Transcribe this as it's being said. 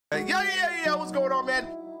what's going on, man?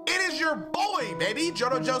 It is your boy, baby,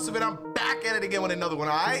 JoeNoJoseph, and I'm back at it again with another one,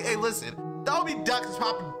 all right? Hey, listen, the homie Dux is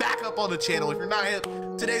popping back up on the channel. If you're not hip,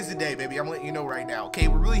 today's the day, baby. I'm letting you know right now, okay?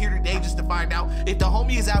 We're really here today just to find out if the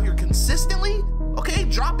homie is out here consistently, okay,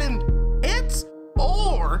 dropping hits,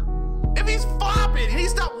 or if he's flopping and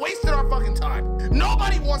he's not wasting our fucking time.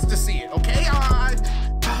 Nobody wants to see it, okay?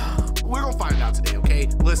 We're gonna find out today, okay?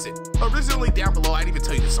 Listen, originally down below, I didn't even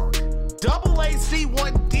tell you the song.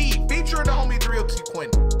 AAC1D featuring the homie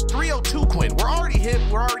 302Quinn. 302Quinn. We're already hip.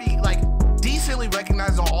 We're already like decently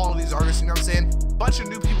recognized on all of these artists. You know what I'm saying? Bunch of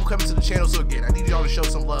new people coming to the channel. So again, I need y'all to show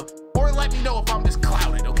some love, or let me know if I'm just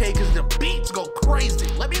clouded, okay? Because the beats go crazy.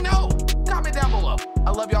 Let me know. Comment down below.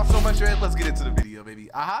 I love y'all so much, man. Let's get into the video,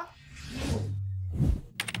 baby. That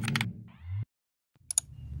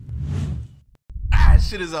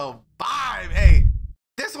shit is a vibe. Hey,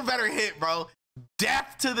 this one better hit, bro.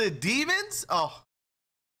 Death to the Demons? Oh.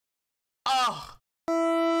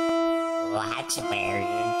 Watch where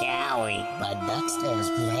you're going, but DUXKTER's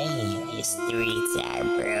playing. These streets are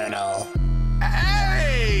brutal.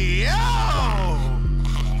 Hey, yo!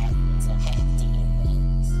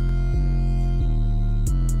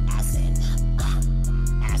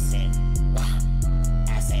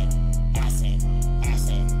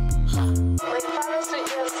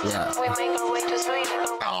 Yeah.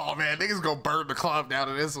 Oh man, niggas gonna burn the club down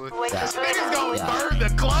to this one. Niggas gonna burn the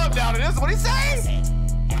club down to this one. What he say?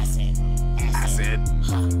 Acid.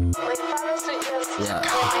 Yeah.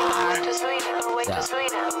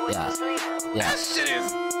 That shit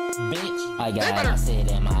is. Bitch, I got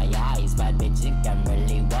acid in my eyes. Bad bitch think I'm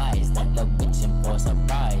really wise. Not the bitch and for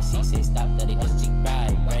surprise. She say stop that it cause she cry.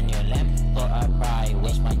 Burn your lamp for a cry.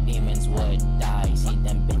 Wish my demons would die. See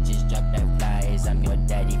them bitches drop their flies. I'm your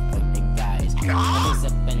daddy, fuck the guys.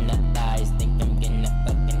 Face up in the thighs. Think I'm gonna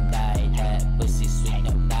fucking die. That pussy sweet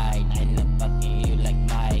up died. And I'm fucking you like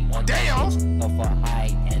Mike. Or damn. Go for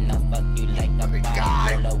height. And I'll fuck you like a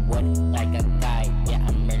bike. Roll a wood like a guy. Yeah,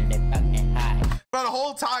 I'm really fucking high. Bro, the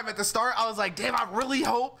whole time at the start, I was like, damn, I really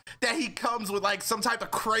hope that he comes with like some type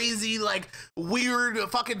of crazy, like weird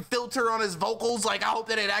fucking filter on his vocals. Like, I hope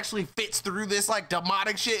that it actually fits through this like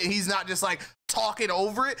demonic shit and he's not just like talking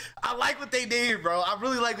over it. I like what they did here, bro. I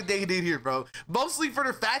really like what they did here, bro. Mostly for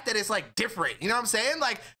the fact that it's like different. You know what I'm saying?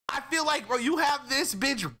 Like, I feel like, bro, you have this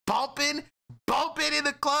bitch bumping in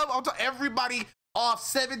the club. I'm talking everybody off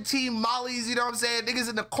 17 mollies, you know what I'm saying? Niggas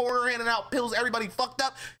in the corner handing out pills, everybody fucked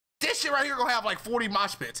up. This shit right here gonna have like 40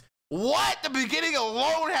 mosh pits. What? The beginning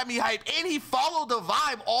alone had me hyped, and he followed the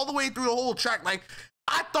vibe all the way through the whole track. Like,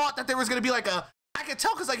 I thought that there was gonna be like a, I could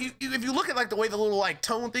tell, cause like if you look at like the way the little like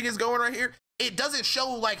tone thing is going right here, it doesn't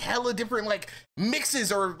show like hella different like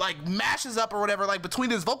mixes or like mashes up or whatever like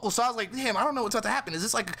between his vocals. So I was like, damn, I don't know what's about to happen. Is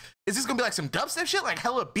this gonna be like some dubstep shit, like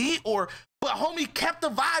hella beat, or? But homie kept the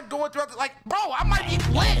vibe going throughout. Like, bro, I might be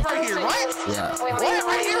lit right here, right? Yeah. What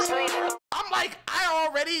right here? I'm like, I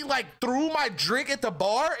already like threw my drink at the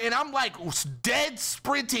bar, and I'm like dead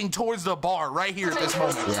sprinting towards the bar right here at this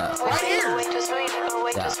moment. Yeah. Right here.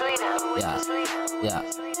 Yeah.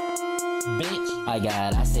 Bitch, I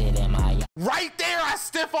got acid in my eyes. Right there, I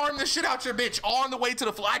stiff armed the shit out your bitch on the way to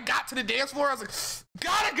the floor. I got to the dance floor. I was like,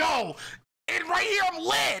 gotta go. And right here, I'm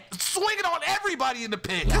lit, swinging on everybody in the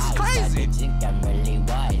pit. This is crazy. I'm really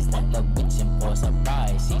wise. Not the bitch and for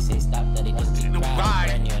surprise. He say stop that it just cry.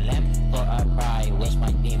 Burn your lamp for a cry. Wish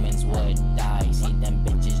my demons would die. See them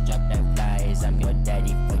bitches drop their flies. I'm your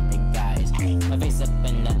daddy, fuck the guys. My face up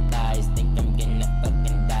in the thighs. Think I'm gonna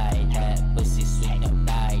fucking die. That pussy sweet up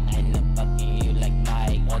died. And I'm fucking you like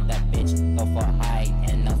Mike. Or that bitch go for height.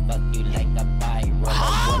 And I'll fuck you like a bike. Roll a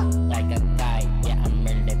wood like a kite. Yeah, I'm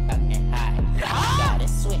really fucking high. Gotta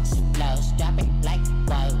switch flows, drop it like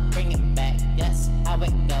whoa, bring it back, that's how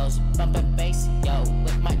it goes. Bump a bass, yo,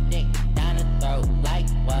 with my dick down the throat, like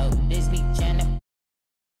whoa, Disney Channel.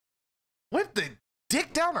 With the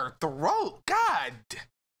dick down her throat? God.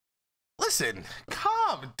 Listen,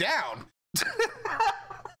 calm down.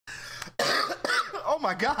 Oh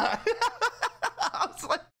my God. I was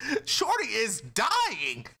like, Shorty is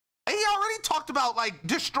dying. And he already talked about like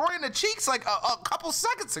destroying the cheeks like a couple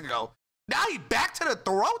seconds ago. Now he back to the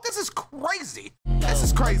throat? This is crazy. This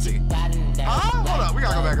is crazy. Hold up, we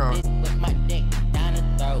gotta go back on. With my dick down the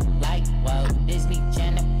throat, like whoa, Disney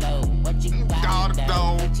Channel flow. What you got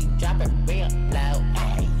though? What you drop it real low,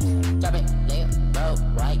 ay. Drop it real low,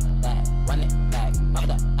 right back, run it back.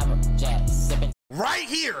 I'm a jet, sipping. Right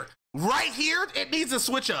here, it needs a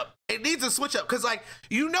switch up. It needs a switch up, cause like,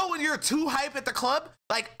 you know when you're too hype at the club,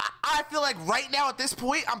 like I feel like right now at this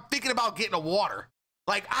point, I'm thinking about getting a water.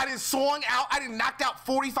 Like, I done swung out, I done knocked out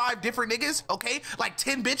 45 different niggas, okay? Like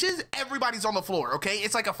 10 bitches, everybody's on the floor, okay?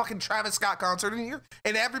 It's like a fucking Travis Scott concert in here,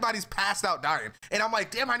 and everybody's passed out dying. And I'm like,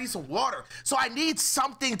 damn, I need some water. So I need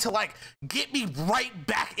something to like get me right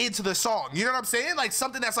back into the song. You know what I'm saying? Like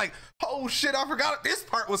something that's like, oh shit, I forgot this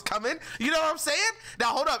part was coming. You know what I'm saying?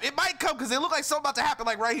 Now hold up, it might come because it look like something about to happen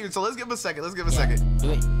like right here. So let's give him a second, let's give him a second. Do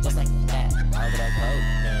it just like that. All of that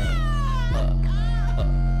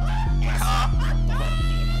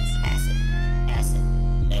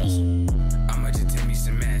I'ma just take me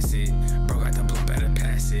some acid. Bro got the blunt, better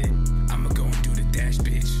pass it. I'ma go and do the dash,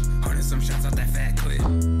 bitch. Hundred some shots out that fat clip.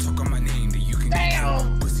 Talk on my name that you can get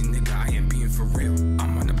killed. Pussy nigga, I am being for real.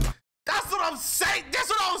 I'm on the block. That's what I'm saying. That's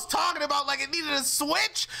what I was talking about. Like it needed a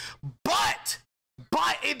switch, but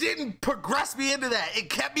it didn't progress me into that. It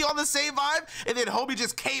kept me on the same vibe, and then homie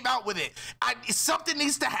just came out with it. Something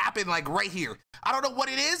needs to happen like right here. I don't know what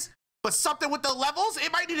it is, but something with the levels,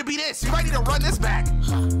 it might need to be this. You might need to run this back.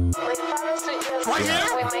 Right here,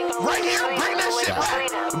 right here, bring that shit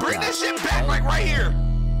back. Bring this shit back, like right here.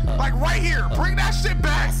 Like right here, bring that shit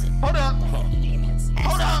back. Hold up,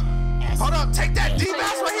 hold up, hold up. Take that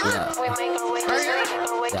D-bass right here. Right here,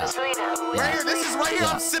 right here, this is right here.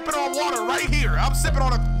 I'm sipping on water right here. I'm sipping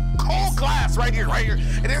on a cold glass right here, right here.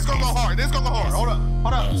 And it's gonna go hard, it's gonna go hard. Hold up,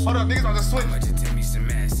 hold up, hold up. Niggas about to switch. I'ma just take me some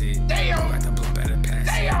acid. Damn. Got the blunt, better pass it.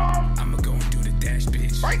 Damn. I'ma go and do the dash,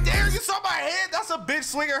 bitch. Right there, you saw my head? That's a bitch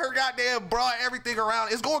swinging her goddamn bra, everything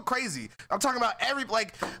around. It's going crazy. I'm talking about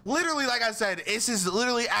like, literally, like I said, this is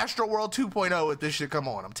literally Astro World 2.0 if this shit come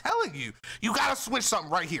on. I'm telling you, you gotta switch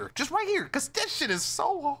something right here. Just right here, because this shit is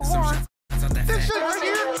so hard. This shit right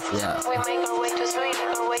here. Yeah.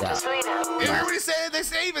 You heard what he said? They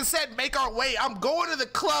even said, make our way. I'm going to the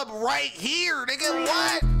club right here, nigga.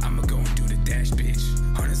 What? I'ma go and do the dash, bitch.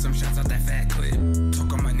 Hundred some shots out that fat clip.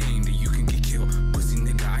 Talk on my name that you can get killed. Pussy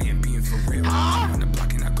nigga, I am being for real. I'm on the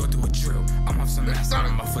block and I go through a drill. I'm off some ass,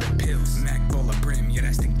 I'm off for the pills. Mac Bola Brim, yeah,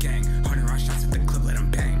 that's the gang. 100 round shots at the clip, let them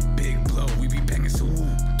bang. Big blow, we be banging so woo.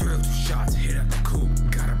 Thrill 2 shots, hit up the coupe.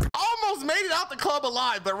 Almost made it out the club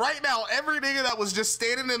alive, but right now, every nigga that was just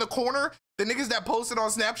standing in the corner, the niggas that posted on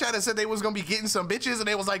Snapchat and said they was gonna be getting some bitches, and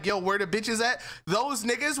they was like, yo, where the bitches at? Those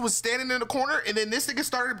niggas was standing in the corner, and then this nigga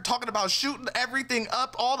started talking about shooting everything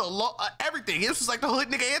up, all the everything. This was like the hood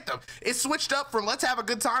nigga anthem. It switched up from let's have a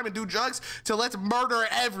good time and do drugs to let's murder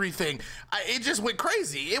everything. It just went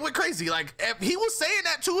crazy. It went crazy. Like, he was saying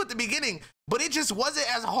that too at the beginning, but it just wasn't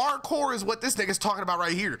as hardcore as what this nigga's talking about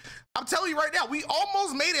right here. I'm telling you right now, we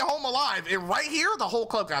almost made it home alive, and right here, the whole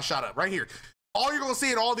club got shot up, right here. All you're gonna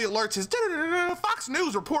see in all the alerts is Fox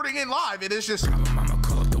News reporting in live, and it's just Mama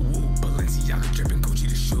call up the woo, Balenciaga dripping Gucci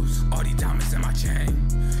the shoes, all these diamonds in my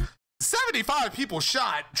chain. 75 people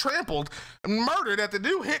shot, trampled, murdered at the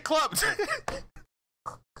new hit club.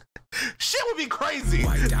 Shit would be crazy.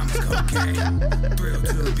 White diamonds cocaine, thrill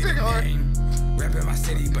to be the name. Rapping my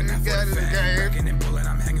city, but not for the fame. Bragging and bullet,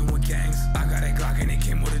 I'm hanging with gangs. I got a Glock and it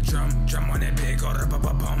came with a drum on that big, oh,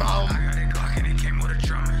 bum. I got a Glock and it came with a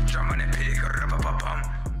drum on that big, bum.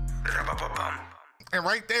 And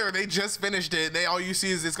right there, they just finished it. All you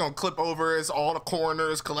see is it's gonna clip over. It's all the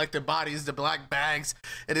coroners, collected bodies, the black bags,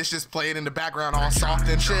 and it's just playing in the background, all soft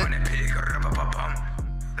and shit.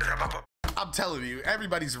 I'm telling you,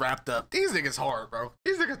 everybody's wrapped up. These niggas hard, bro.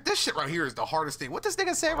 These niggas, this shit right here is the hardest thing. What this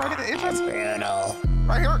nigga say right at the entrance?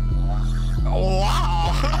 Right here.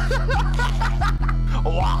 Wow.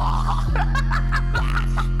 Wow.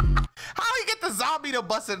 How he get the zombie to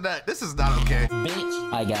bust a nut? This is not okay.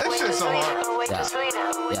 Bitch, I got this shit's so hard.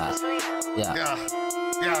 Yeah.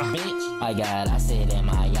 Bitch, I said in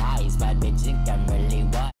my eyes, but bitch think I'm really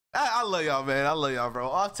what? I love y'all, man. I love y'all, bro.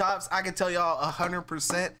 Off tops, I can tell y'all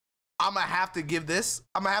 100%. I'm gonna have to give this.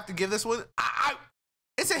 I'm gonna have to give this one.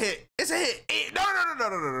 It's a hit. It's a hit.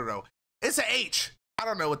 No. It's a H. I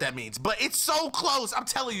don't know what that means, but it's so close. I'm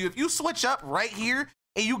telling you, if you switch up right here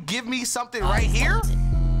and you give me something right here,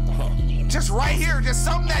 just right here, just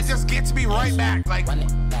something that just gets me right back. Like,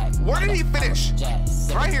 where did he finish?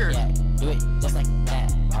 Right here. Do it just like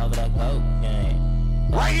that.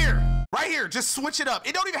 Right here. Right here, just switch it up.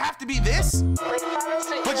 It don't even have to be this,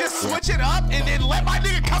 but just switch it up and then let my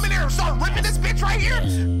nigga come in there and start ripping this bitch right here.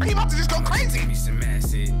 He about to just go crazy.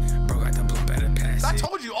 I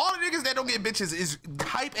told you, all the niggas that don't get bitches is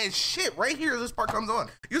hype as shit. Right here, this part comes on.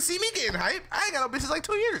 You see me getting hype. I ain't got no bitches like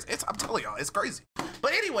 2 years. I'm telling y'all, it's crazy.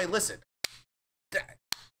 But anyway, listen,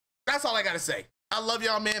 that's all I gotta say. I love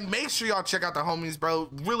y'all, man. Make sure y'all check out the homies, bro.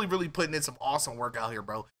 Really putting in some awesome work out here,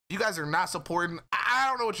 bro. You guys are not supporting. I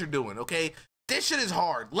don't know what you're doing, okay? This shit is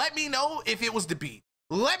hard. Let me know if it was the beat.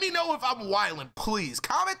 Let me know if I'm wildin', please.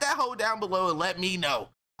 Comment that hoe down below and let me know.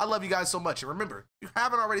 I love you guys so much. And remember, if you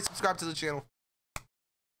haven't already subscribed to the channel,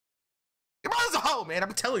 your mother's a hoe, man.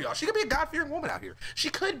 I'm telling y'all, she could be a God-fearing woman out here. She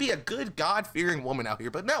could be a good God-fearing woman out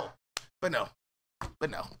here, but no.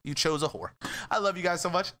 You chose a whore. I love you guys so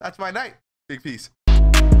much. That's my night. Big peace.